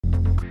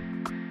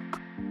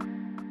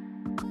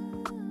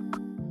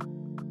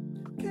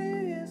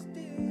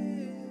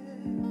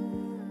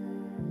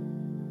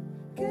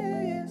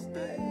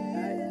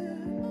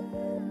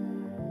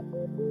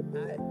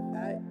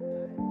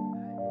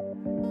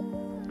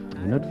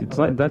It's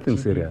not nothing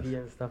GBV serious.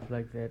 and stuff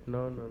like that.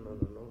 No.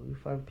 You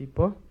find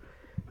people,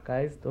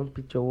 guys. Don't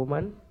beat your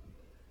woman.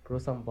 Grow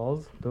some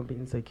balls. Don't be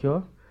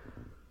insecure.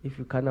 If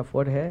you can't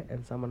afford her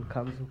and someone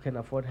comes who can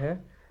afford her,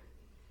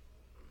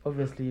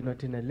 obviously you're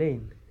not in a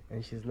lane,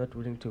 and she's not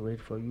willing to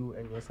wait for you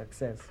and your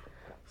success.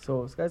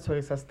 So guys, where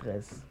is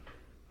stress?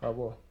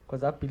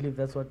 Because I believe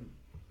that's what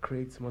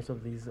creates most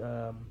of these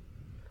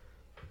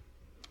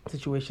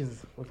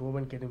situations with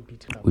women getting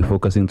beaten up. We're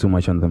focusing too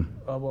much on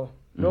them.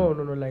 No,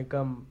 like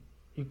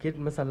you get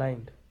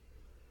misaligned.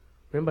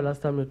 Remember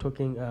last time you're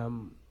talking,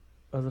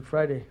 was it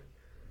Friday?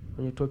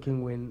 When you're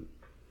talking when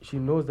she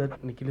knows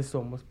that Nikili is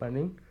almost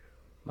planning,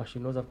 but she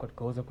knows I've got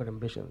goals, I've got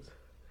ambitions.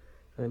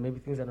 And then maybe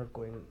things are not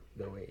going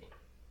the way,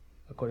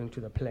 according to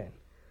the plan.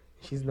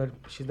 She's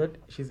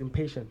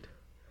impatient,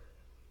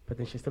 but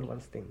then she still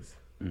wants things.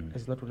 And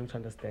she's not willing to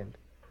understand.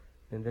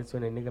 And that's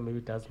when a nigga maybe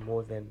does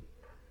more than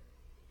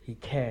he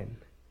can.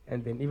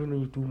 And then even when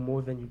you do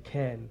more than you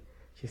can,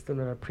 she's still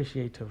not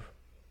appreciative.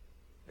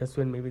 That's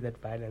when maybe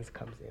that violence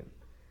comes in.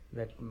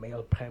 That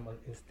male primal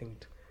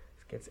instinct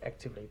gets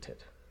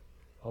activated.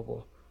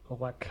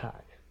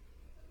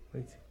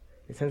 Wait.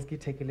 The sense ki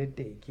take a little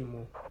day,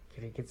 Kimo,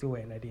 gets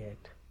away at the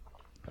end.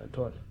 At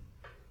all.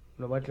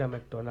 No batla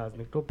McDonald's,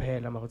 Nicto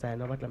Pella, Marta,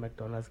 no batla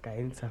McDonald's,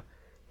 Gainsa,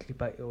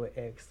 Clipper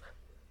extra.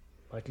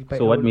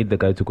 So what made the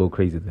guy to go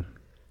crazy then?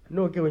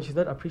 No, okay, when she's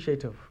not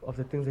appreciative of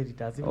the things that he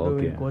does, even though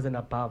he goes and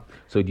above.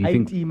 So do you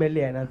think email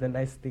her the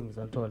nice things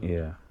at all?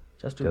 Yeah.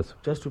 Just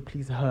to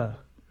please her.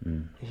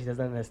 And she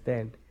doesn't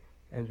understand.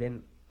 And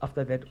then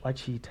after that,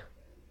 watch it.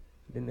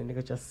 Then the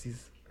nigga just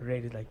sees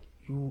red, is like,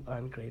 you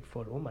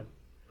ungrateful woman.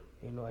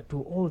 You know, I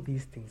do all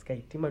these things.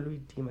 Kay Tima Louis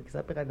Tima,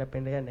 Kisapeka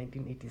Napenda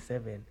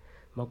 1987.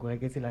 Magura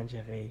gets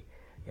lingerie,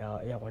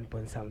 yeah, 1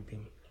 point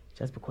something.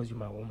 Just because you're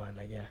my woman,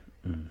 like,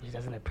 she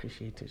doesn't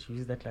appreciate it. She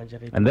uses that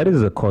lingerie. And that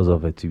is the cause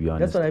of it, to be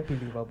honest. That's what I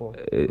believe about.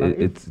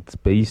 It's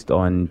based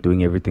on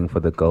doing everything for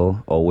the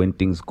girl, or when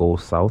things go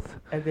south.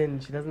 And then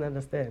she doesn't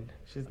understand.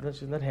 She's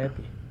not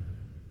happy.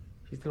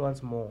 She still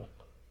wants more.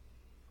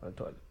 At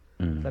all.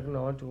 It's like, no,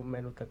 I want to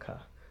man with the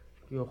car.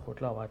 You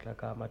hotla watla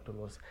car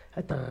matonos.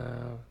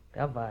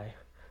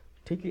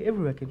 Take you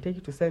everywhere. I can take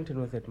you to Sentin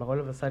with it. But all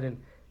of a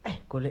sudden,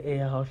 go to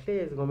air house.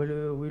 Let's go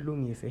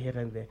to here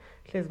and there.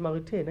 Let's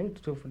maritain. I need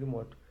to talk for the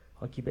mod.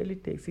 Or keep a little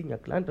taxi in your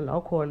client and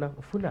our corner.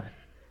 But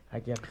I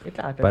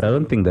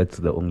don't think that's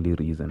the only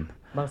reason.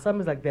 But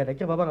some is like that.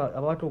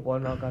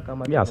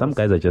 Yeah, some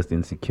guys are just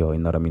insecure. You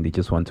know what I mean? They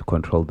just want to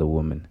control the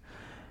woman.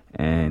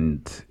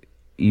 And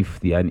if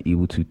they are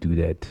unable to do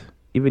that,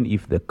 even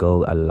if the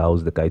girl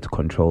allows the guy to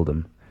control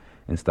them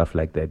and stuff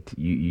like that,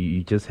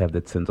 you just have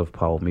that sense of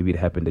power. Maybe it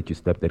happened that you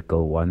slapped that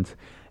girl once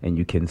and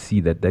you can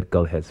see that that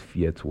girl has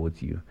fear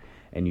towards you.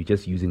 And you're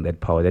just using that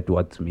power. That's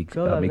what makes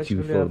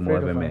you feel more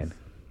of a man.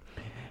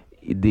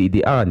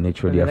 They are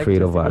naturally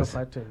afraid of us.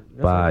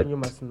 But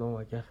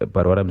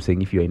what I'm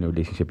saying, if you're in a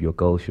relationship, your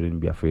girl shouldn't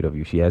be afraid of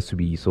you. She has to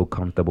be so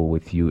comfortable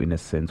with you in a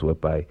sense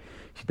whereby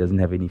she doesn't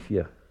have any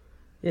fear.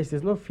 Yes,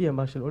 there's no fear,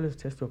 but she'll always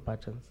test your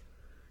patterns.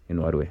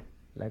 In what way?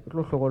 Like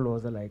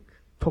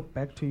talk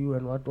back to you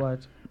and what.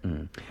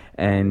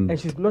 And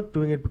she's not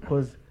doing it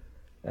because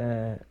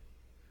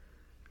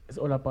it's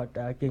all about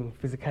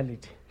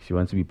physicality. She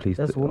wants to be placed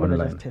That's women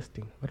online. are just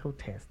testing. What will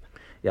test?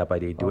 Yeah, but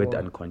they do it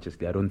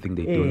unconsciously. I don't think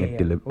they're doing it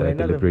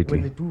deliberately.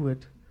 When they do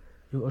it,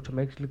 you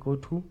automatically go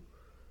to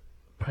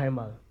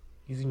primal,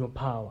 using your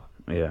power.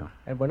 Yeah.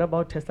 And when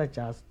about test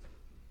adjust,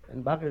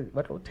 and back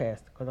what will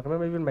test? Because I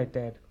remember even my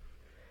dad,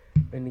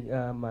 when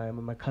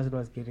my cousin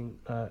was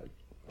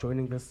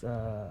joining this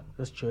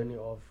journey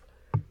of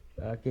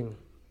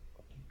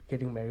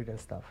getting married and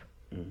stuff.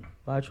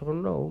 But I told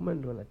no,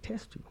 women gonna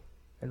test you,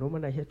 and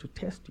women are here to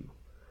test you.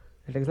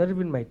 And it's not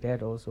even my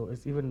dad. Also,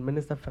 it's even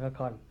Minister Farrakhan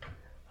Khan.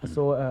 I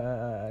saw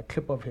a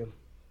clip of him.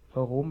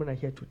 So women are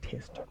here to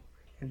test you,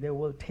 and they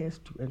will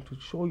test you and to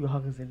show you how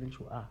resilient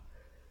you are.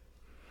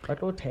 But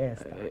don't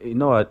test. You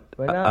know what?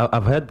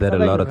 I've heard that a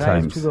lot of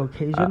times.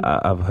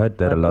 I've heard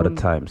that a lot of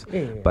times.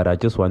 But I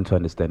just want to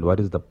understand,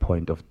 what is the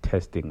point of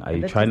testing? Are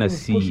you trying to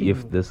see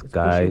if this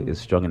guy is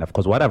strong enough?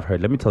 Because what I've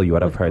heard, let me tell you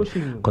what I've heard.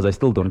 Because I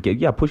still don't get.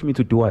 Yeah, push me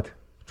to do what?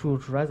 To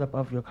rise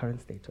above your current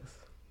status.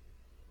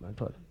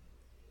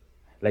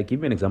 Like,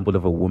 give me an example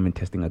of a woman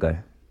testing a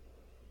guy.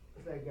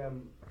 It's like how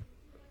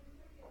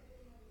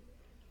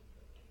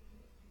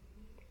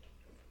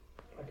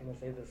can I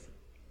say this?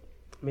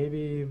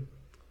 Maybe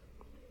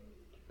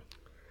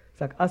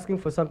it's like asking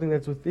for something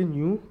that's within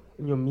you,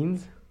 in your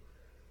means,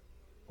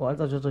 or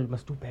answer you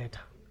must do better.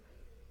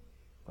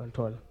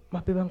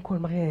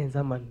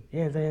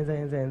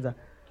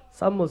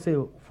 Some will say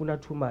funa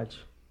too much.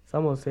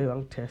 Some will say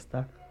I'm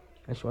tester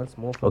and she wants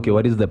more. Okay,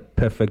 what is the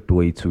perfect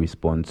way to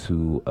respond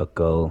to a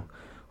girl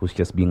who's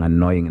just being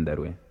annoying in that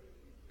way?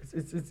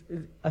 It's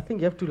I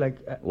think you have to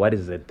what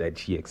is it that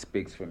she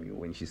expects from you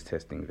when she's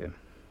testing them?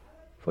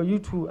 For you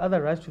to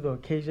either rise to the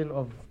occasion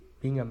of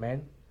being a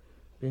man,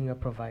 being a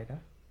provider.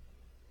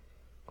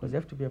 Because you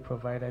have to be a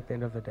provider at the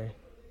end of the day.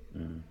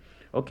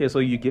 Okay, so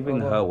you're giving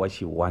her what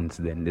she wants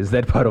then. Is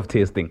that part of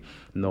testing?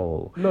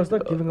 No. No, it's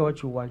not giving her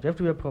what you want. You have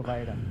to be a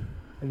provider.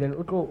 And then,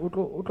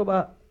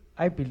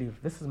 I believe,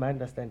 this is my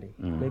understanding.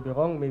 Maybe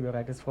wrong, maybe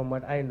right. It's from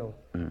what I know.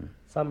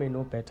 Some may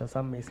know better,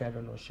 some may say I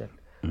don't know shit.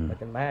 But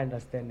then my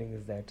understanding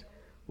is that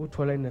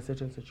Utola in a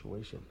certain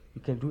situation,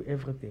 you can do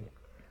everything.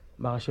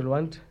 But she'll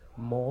want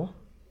more,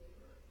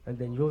 and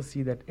then you'll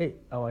see that, hey,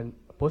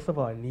 both of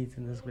our needs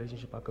in this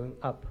relationship are going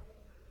up.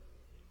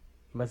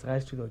 You must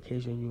rise to the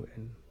occasion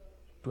and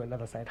do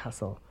another side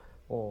hustle,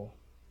 or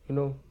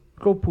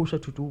go push her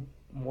to do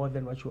more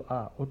than what you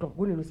are.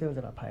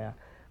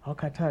 How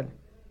Qatar,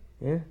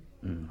 yeah,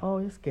 oh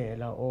yes,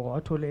 girl,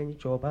 or Atole any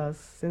job,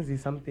 sends you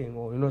something,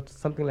 or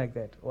something like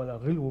that. Or a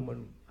real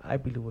woman, I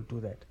believe, will do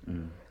that.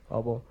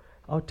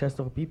 Our test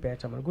will be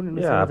better.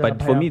 Yeah,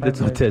 but for me, that's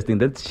not testing.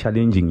 That's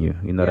challenging you.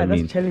 You know what I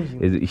mean?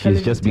 Challenging.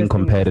 She's just being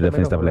competitive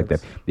and stuff like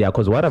that. Yeah,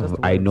 because what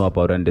I know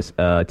about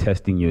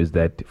testing you is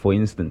that, for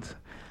instance,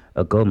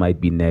 a girl might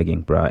be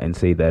nagging, bruh, and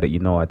say that, you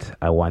know what,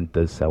 I want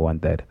this, I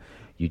want that.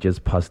 You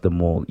just pass the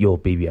mall. Yo,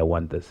 baby, I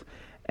want this.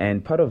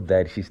 And part of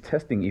that, she's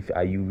testing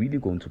are you really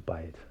going to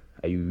buy it?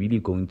 Are you really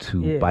going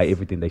to buy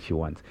everything that she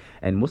wants?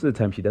 And most of the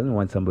time, she doesn't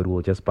want somebody who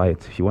will just buy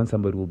it. She wants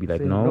somebody who will be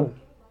like, no,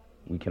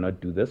 we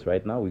cannot do this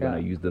right now. We're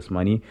going to use this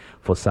money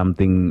for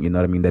something, you know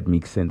what I mean, that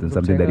makes sense and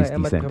something that is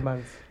decent.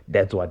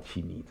 That's what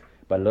she needs.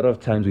 But a lot of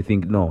times we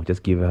think, no,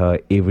 just give her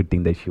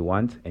everything that she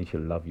wants and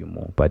she'll love you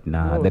more. But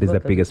that is the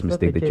biggest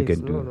mistake that you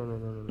can do.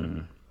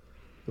 No.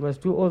 You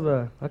must do all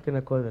the, how can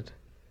I call it?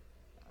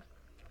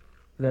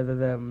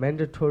 The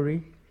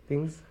mandatory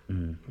things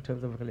in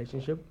terms of a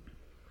relationship.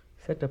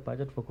 Set a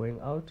budget for going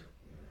out.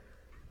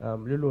 Now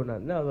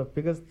the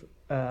biggest,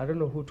 I don't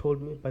know who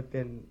told me, but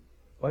then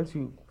once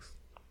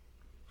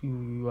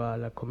you are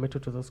like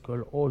committed to this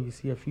girl or you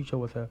see a future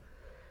with her,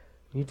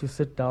 you need to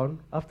sit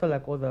down after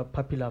like all the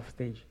puppy love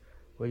stage,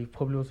 where you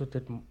probably also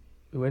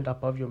you went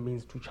above your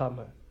means to charm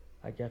her.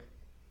 I get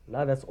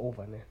now that's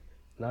over.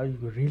 Now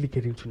you're really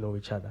getting to know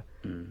each other.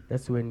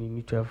 That's when you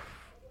need to have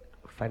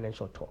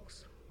financial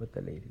talks with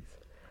the ladies,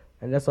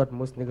 and that's what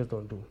most niggas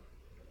don't do.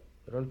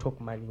 They don't talk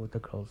money with the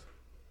girls.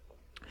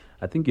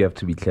 I think you have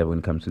to be clever when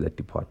it comes to that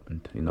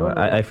department.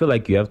 I feel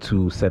like you have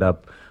to set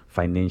up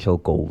financial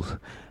goals.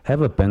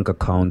 Have a bank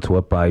account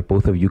whereby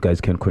both of you guys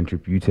can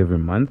contribute every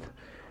month.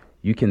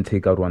 You can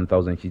take out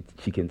 1,000,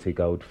 she can take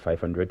out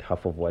 500,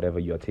 half of whatever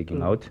you're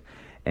taking out.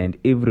 And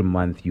every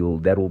month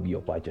that will be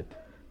your budget,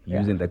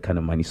 using that kind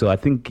of money. So I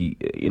think, you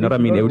know what I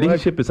mean? A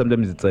relationship is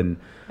sometimes it's an...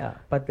 Yeah,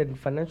 but then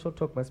financial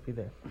talk must be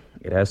there.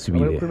 It has to be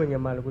there.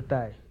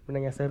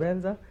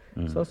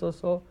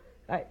 So.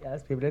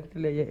 Yes, people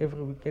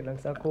every weekend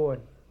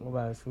angisakhona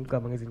ngoba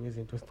singicabanga ngezinye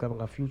izinto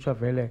sicabanga future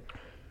vele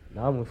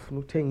nawe ngifuna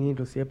ukuthenga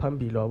into siye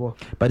phambili wabo.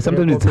 But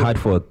sometimes it's hard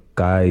for a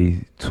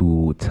guy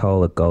to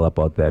tell a girl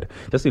about that.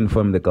 Just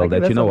inform the girl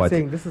that, you know what,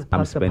 this is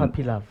past the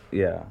puppy love.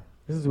 Yeah.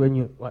 This is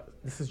when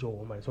this is your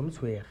woman. So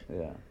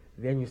yeah.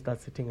 Then you start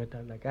sitting at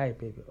her like, "Hey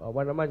baby,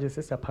 wabona manje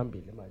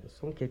sesiyaphambili manje.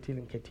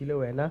 Songikhethile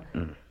wena.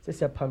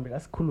 Sesiyaphambili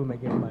asikhulume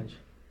ke manje."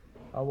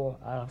 Abo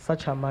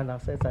such a man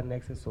says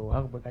next so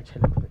akubeka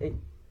challenge. Hey.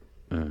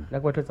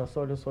 Like what it's a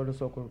solo so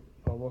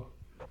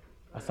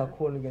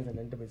asakhona ukwenza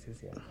lento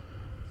besisiya.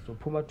 So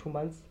puma 2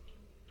 months.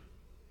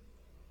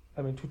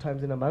 2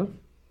 times in a month.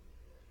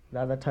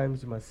 The other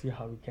times you must see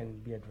how we can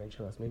be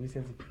adventurous. Maybe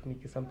since the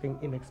picnic is something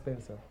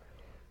inexpensive.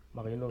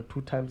 But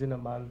 2 times in a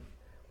month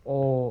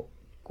or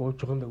go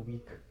during the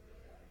week.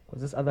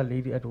 Because this other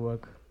lady at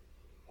work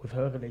with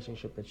her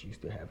relationship that she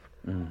used to have.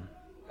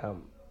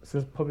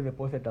 Since probably they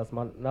both had does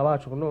man. Now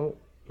you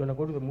wanna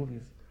go to the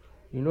movies.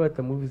 At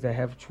the movies they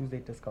have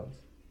Tuesday discounts.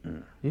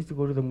 You used to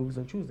go to the movies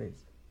on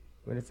Tuesdays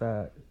when it's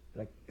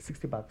like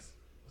 $60 or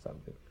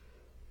something.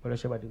 Wala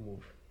sheba the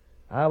movie.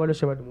 Wala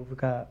sheba the movie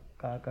ka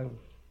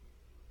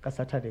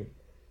Saturday,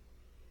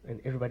 and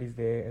everybody's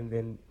there, and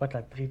then but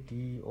like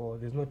 3D or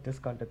there's no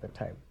discount at the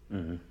time.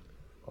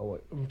 Or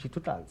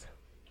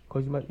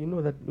because you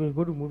know that when you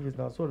go to movies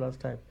now. So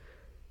last time,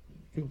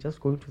 I think just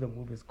going to the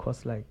movies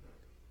costs like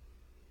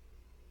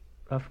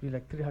roughly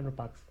like $300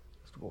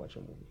 just to go watch a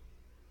movie.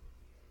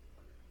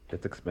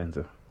 That's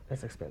expensive.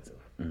 That's expensive.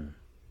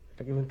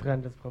 Like even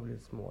 300 is probably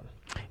small.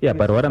 Yeah,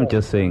 but what I'm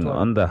just saying,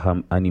 on the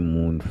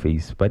honeymoon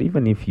phase, but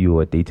even if you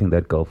are dating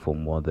that girl for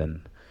more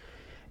than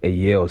a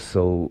year or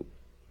so,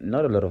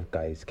 not a lot of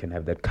guys can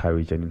have that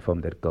courage and inform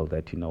that girl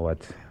that, you know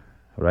what,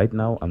 right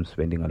now I'm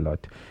spending a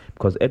lot.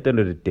 Because at the end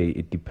of the day,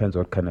 it depends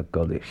what kind of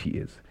girl that she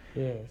is.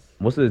 Yes.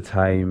 Most of the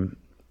time,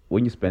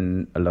 when you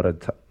spend a lot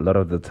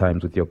of the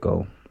times with your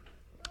girl,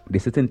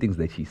 there's certain things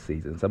that she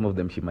says, and some of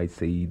them she might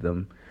say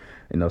them,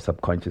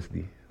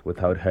 subconsciously,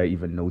 without her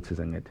even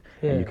noticing it.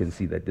 Yes. And you can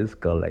see that this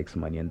girl likes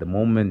money. And the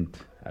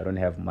moment I don't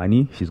have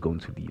money, she's going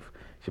to leave.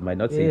 She might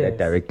not say that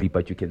directly,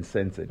 but you can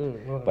sense it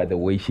by the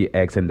way she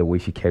acts and the way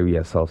she carries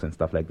herself and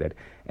stuff like that.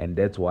 And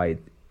that's why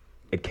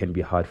it can be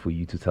hard for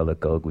you to tell a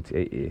girl,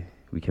 hey,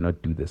 we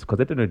cannot do this.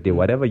 Because at the end of the day,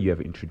 whatever you have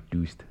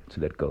introduced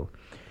to that girl,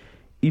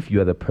 if you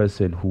are the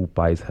person who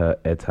buys her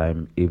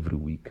airtime every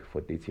week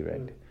for 30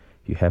 Rand,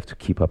 you have to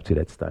keep up to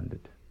that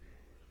standard.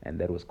 and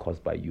that was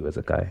caused by you as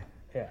a guy.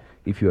 Yeah.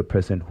 If you're a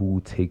person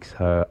who takes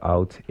her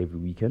out every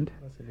weekend,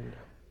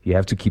 you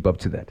have to keep up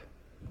to that.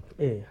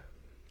 Yeah. You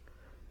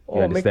Or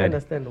make understand?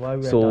 understand why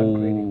we are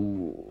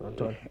downgrading.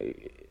 So,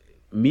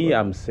 me,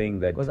 I'm saying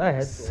that 'Cause I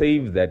had to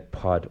save that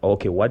part.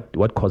 Okay,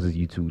 what causes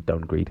you to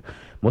downgrade?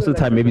 Most of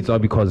the Like time, maybe it's all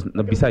because.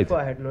 okay, Besides,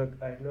 before I had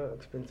no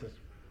expenses.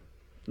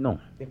 no.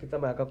 Like it's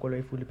like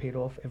I fully paid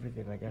off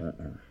everything like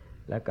that.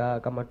 Like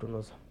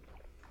kamatunos.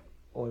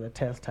 Or the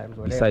test times.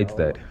 Whatever,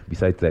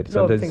 Besides that,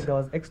 no, I sometimes.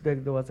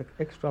 think there was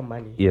extra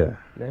money. Yeah.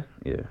 Yeah.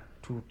 Yeah.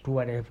 To do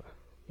whatever.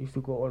 Used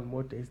to go on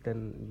more days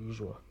than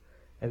usual.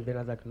 And then I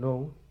was like,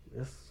 no,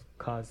 this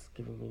car's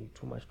giving me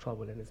too much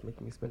trouble and it's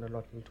making me spend a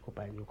lot. I need to go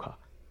buy a new car.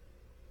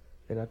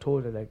 Then I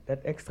told her, like,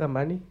 that extra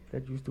money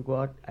that used to go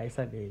out, I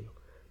said,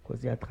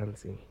 because they are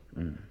transing.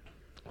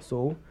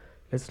 So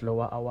let's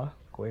lower our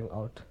going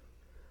out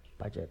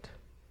budget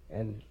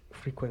and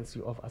frequency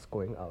of us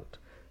going out.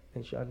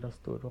 And she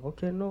understood,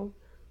 okay, no,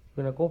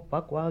 we're going to go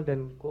back wild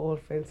and go all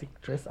fancy,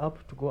 dress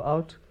up to go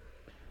out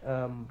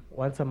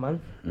once a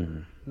month.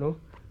 No,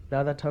 the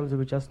other times it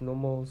were just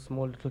normal,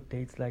 small little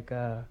dates like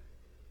a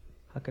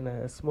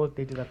small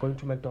date like going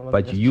to McDonald's. But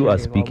and just you are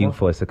chilling, speaking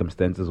for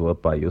circumstances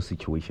whereby your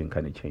situation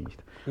kind of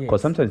changed. Because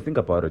Yes. sometimes think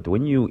about it,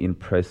 when you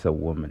impress a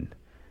woman,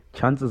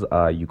 chances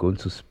are you're going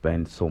to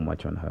spend so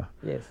much on her.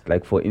 Yes.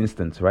 Like for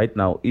instance, right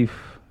now,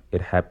 if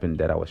it happened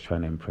that I was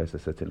trying to impress a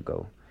certain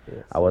girl,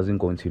 Yes. I wasn't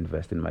going to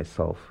invest in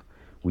myself,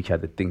 which are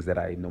the things that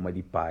I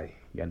normally buy,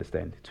 you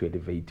understand, to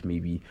elevate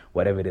maybe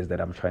whatever it is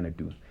that I'm trying to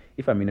do.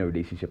 If I'm in a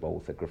relationship, I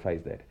will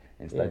sacrifice that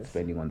and start Yes.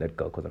 spending on that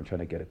girl because I'm trying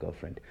to get a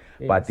girlfriend.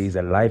 Yes. But there's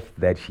a life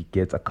that she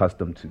gets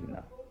accustomed to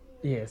now.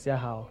 Yes, yeah,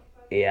 how?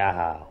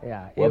 Yeah.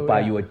 Yeah, Whereby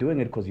yeah. you were doing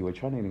it because you were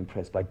trying to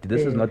impress, but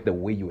this is Yeah. not the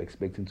way you were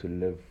expecting to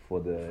live for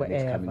the next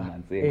coming Forever.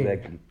 months. Yeah.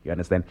 Exactly. You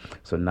understand?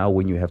 So now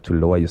when you have to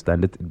lower your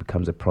standards, it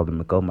becomes a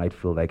problem. A girl might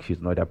feel like she's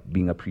not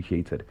being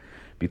appreciated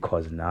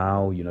because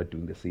now you're not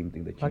doing the same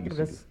thing that you But used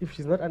to do. if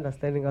she's not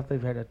understanding after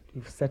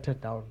you've set her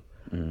down,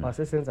 or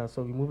sense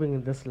so we're moving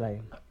in this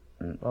line.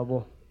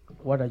 Abo,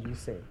 what are you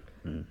saying?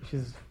 If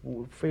she's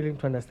failing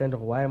to understand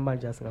why am I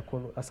just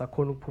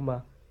asakonu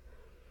puma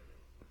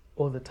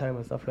all the time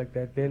and stuff like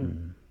that,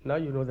 then now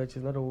you know that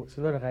she's not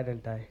a ride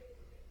and die.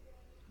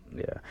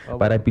 Yeah. Oh,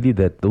 But I well. believe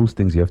that those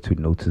things you have to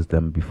notice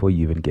them before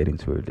you even get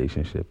into a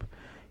relationship.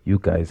 You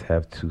guys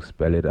have to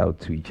spell it out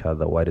to each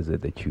other. What is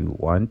it that you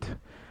want?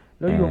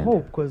 No, you And-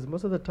 hope, because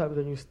most of the times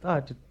when you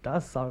start, it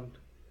does sound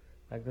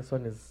like this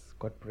one has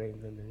got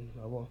brains, and then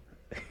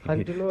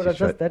and you know She's that's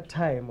try- just that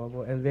time,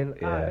 and then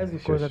Yeah, as you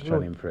she go, was that trying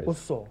to no, impress.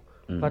 also,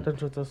 Mm. pattern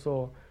shots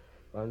so,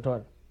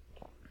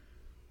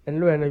 and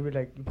lo, and I be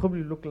like, you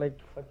probably look like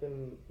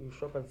fucking you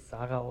shop at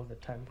Zara all the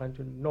time, can't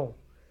you? No,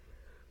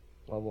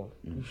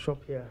 you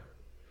shop here,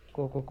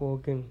 go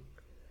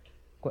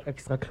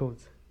extra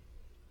clothes.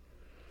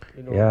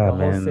 You know, Yeah, the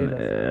man.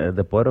 wholesalers.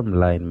 The bottom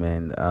line,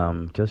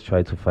 man. Just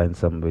try to find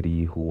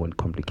somebody who won't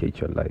complicate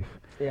your life.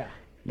 Yeah.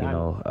 You done.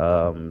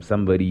 know,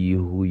 somebody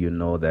who you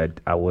know that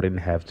I wouldn't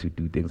have to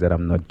do things that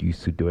I'm not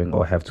used to doing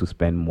or have to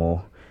spend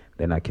more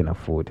than I can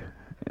afford.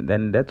 And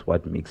then that's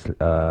what makes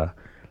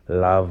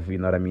love, you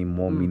know what I mean,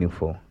 more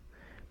meaningful.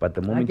 But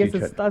the I moment guess you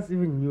it starts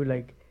even new,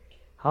 like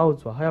how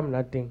I'm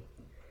nothing.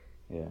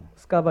 yeah,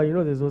 Scaba, you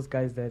know, there's those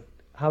guys that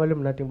how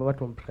I'm nothing but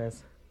what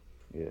press.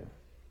 yeah.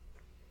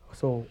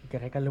 So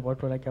like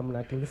I'm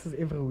nothing. This is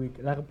every week.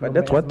 Like, But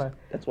that's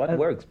what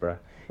works, bruh.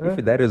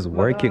 If that is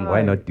working,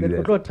 why not do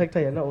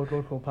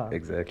that?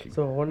 Exactly.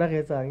 So rona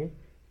re etsang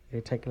e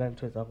take land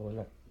to tsa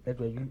rona that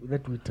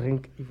we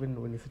drink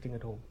even when you're sitting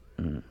at home.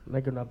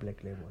 Nna ke nwa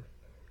black label.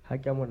 Ha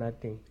ke a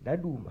monateng, da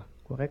duma.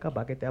 Go reka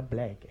bucket ya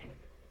black.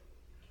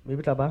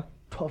 Maybe taba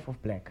 12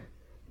 of black.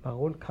 But I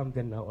won't come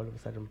then now all of a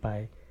sudden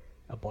buy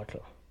a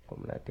bottle. Go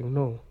monateng.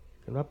 No,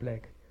 you're not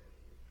black.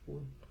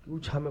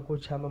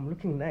 I'm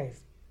looking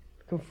nice.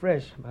 Looking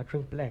fresh, but I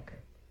drink black.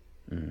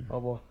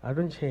 I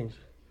don't change.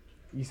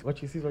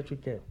 What you see is what you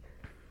get.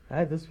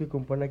 This week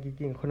I'm gonna get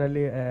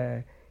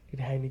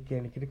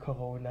Heineken, get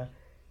Corona,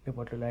 the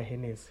bottle of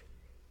Hennessy.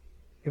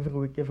 Every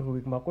week.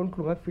 My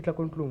conklung, I feel like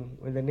conklung.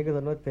 When the niggas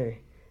are not there,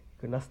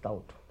 you're not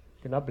stout.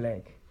 You're not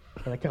black.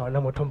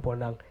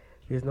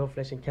 There's no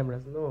flashing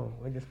cameras. No,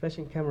 when there's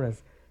flashing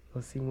cameras,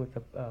 you'll see me with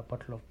a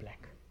bottle of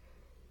black.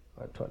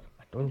 I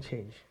don't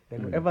change.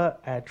 Then whatever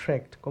I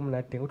attract, come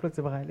nothing. What was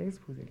the let's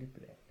put it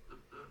black.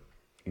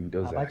 In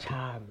those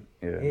Abacham.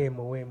 Yeah.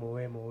 Moe.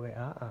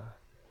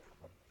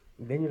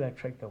 Then you'll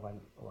attract the one.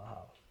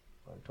 Wow.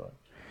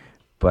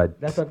 But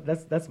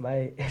That's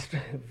my extra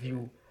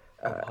view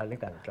of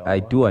how I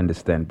do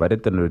understand, but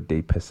at the end of the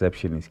day,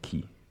 perception is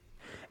key.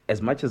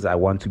 As much as I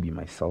want to be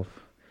myself,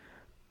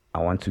 I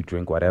want to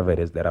drink whatever it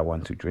is that I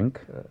want to drink,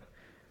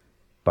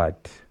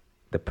 but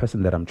the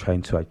person that I'm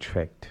trying to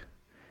attract,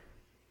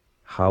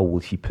 how will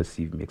she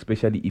perceive me?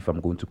 Especially if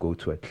I'm going to go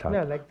to a club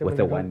Yeah, I like them with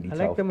when a they 1 don't- liter I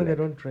like of them when they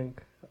black. don't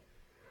drink.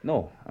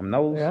 No, I'm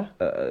now. Yeah?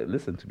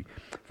 Listen to me.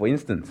 For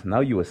instance, now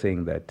you were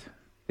saying that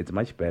it's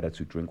much better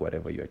to drink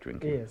whatever you are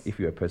drinking. Yes. If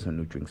you're a person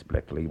who drinks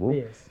Black Label,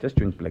 Yes. just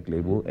drink Black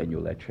Label and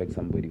you'll attract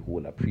somebody who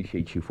will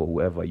appreciate you for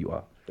whoever you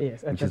are.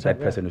 Yes. Which is that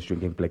person who's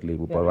drinking Black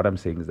Label. Yeah. But what I'm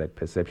saying is that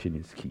perception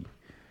is key.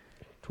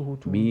 To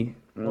Me,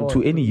 oh,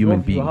 to any your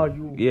human view, being. how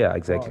you- Yeah,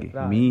 exactly.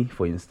 right. Me,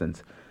 for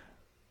instance,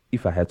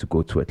 if I had to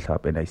go to a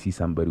club and I see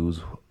somebody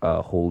who's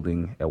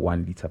holding a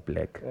 1 liter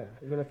Black, Yeah,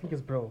 you're gonna think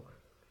it's broke.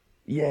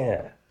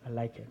 yeah, I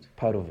like it.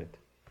 part of it.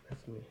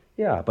 That's me.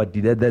 Yeah, but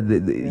you're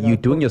know,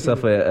 doing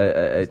yourself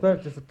a It's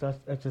not just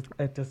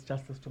a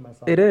disjustice to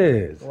myself. it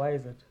is. Why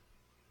is it?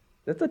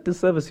 That's a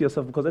disservice to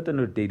yourself because at the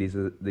end of the day,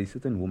 there's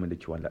certain women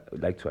that you want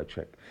like to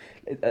attract.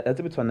 That's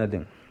a bit another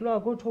thing. No,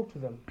 go talk to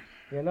them.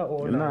 You're not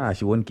all Nah, nice.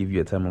 she won't give you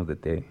a time of the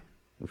day.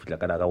 If you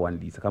like 1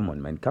 liter, come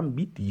on, man, come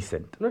be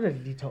decent. Not a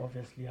liter,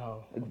 obviously.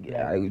 How?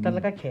 Yeah, Like,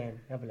 like I can.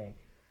 I'm like,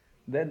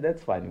 Then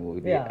that's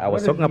fine. Yeah, I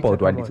was not a talking liter,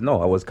 about 1 come liter. on.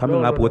 No, I was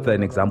coming No, up no, with no,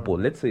 an no, example.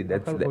 no. Let's say I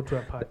that's can't go to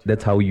a party.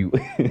 that's how you.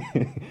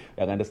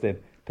 I understand.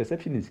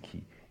 Perception is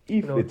key.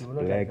 If No, it's do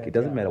not black, like that, it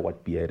doesn't yeah. matter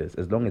what beer it is,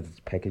 as long as it's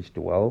packaged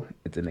well,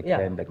 it's in a Yeah,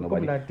 can like come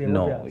nobody. like the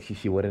No, obvious.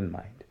 she wouldn't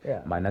mind.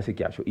 Yeah. Manasik,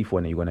 yeah, sure. If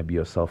one you're gonna be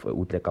yourself,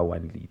 would like a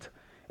 1 liter.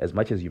 As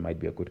much as you might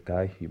be a good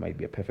guy, you might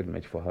be a perfect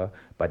match for her,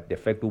 but the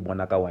fact that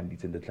 1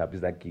 liter in the club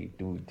is like,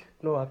 dude.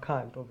 no, I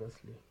can't,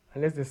 obviously.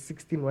 Unless there's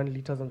 16 1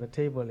 liters on the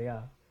table,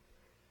 yeah.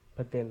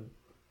 But then,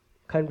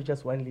 can't be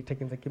just 1 liter.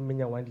 Can give me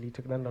 1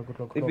 liter.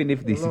 Even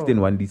if the 16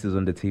 liters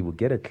on the table,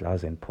 get a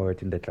glass and pour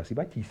it in the glass.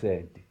 But he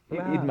said,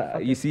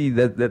 you see,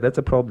 that's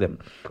a problem.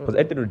 Because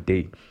at the end of the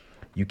day,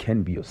 you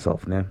can be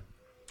yourself, nah?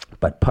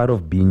 But part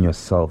of being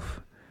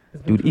yourself,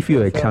 dude, if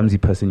you're a clumsy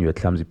person, you're a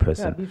clumsy Yeah,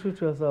 person. be true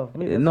to yourself.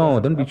 Me, No,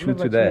 that's don't be I've true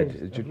never to that.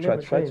 changed. To I've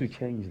try never to changed.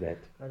 change that.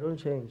 I don't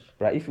change.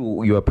 Right? If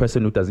you're a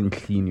person who doesn't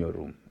clean your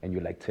room and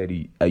you're like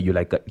Teddy, you're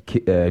like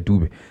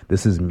Dube,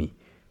 this is me.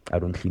 I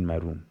don't clean my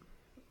room.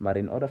 But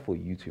in order for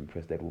you to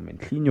impress that woman,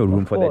 clean your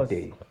room Of for course. that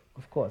day.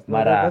 Of course. No,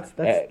 Mara, that's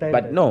but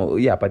standard. no,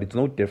 yeah, but it's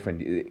no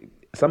different.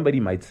 Somebody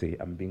might say,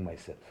 I'm being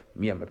myself.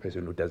 Me, I'm a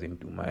person who doesn't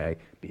do my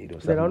bed or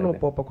Then I something know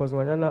like Papa because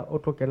when I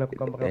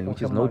and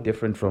which is no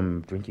different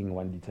from drinking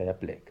 1 liter of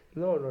black.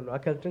 No. I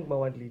can drink my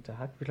 1 liter.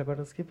 I can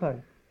go skip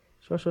on.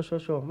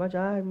 Sure. Maja,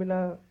 I mean,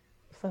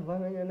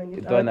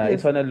 savannah.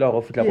 It's on a lot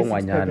of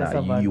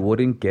Savannah. you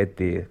wouldn't get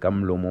there.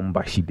 Come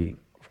Lomombashide.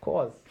 Of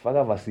course.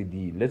 Faga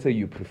Vaseline. Let's say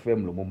you prefer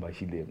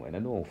Lomombashide. I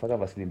know Faga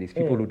Vaseline. There's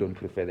people who don't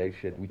prefer that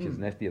shit, which is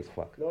nasty as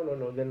fuck.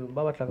 No. Then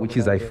Baba Tlanga Which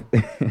is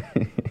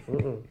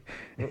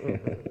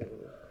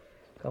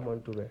Come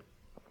on to me.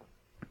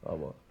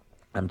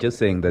 I'm just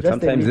saying that Just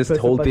sometimes a this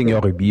person, whole but thing,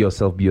 then- be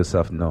yourself.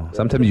 No,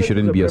 sometimes you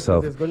shouldn't be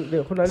yourself.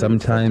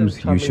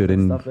 Sometimes you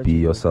shouldn't be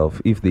yourself.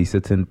 If there's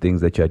certain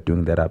things that you're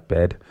doing that are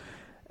bad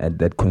and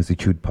that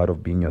constitute part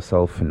of being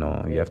yourself,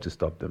 you have to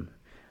stop them.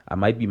 I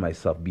might be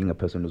myself, being a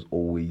person who's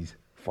always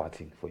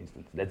farting, for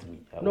instance. That's me.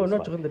 I No, always not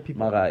fart. during the people.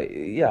 Mara,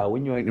 yeah,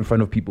 when you're in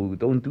front of people,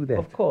 don't do that.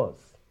 Of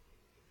course.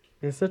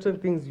 There's certain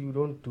things you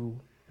don't do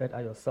that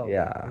are yourself.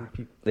 Yeah, in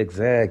people.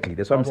 exactly.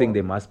 That's why I'm Come saying on.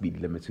 there must be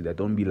limits to that.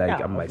 Don't be like,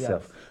 Yeah, I'm obvious.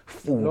 myself.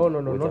 Fool. No,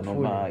 not With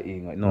fully.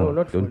 a No,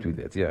 not don't fully.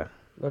 do that. Yeah.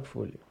 Not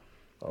fully.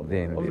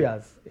 Then-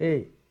 Obvious.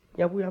 Hey,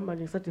 yeah, we are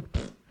managing such a.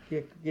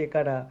 Yeah,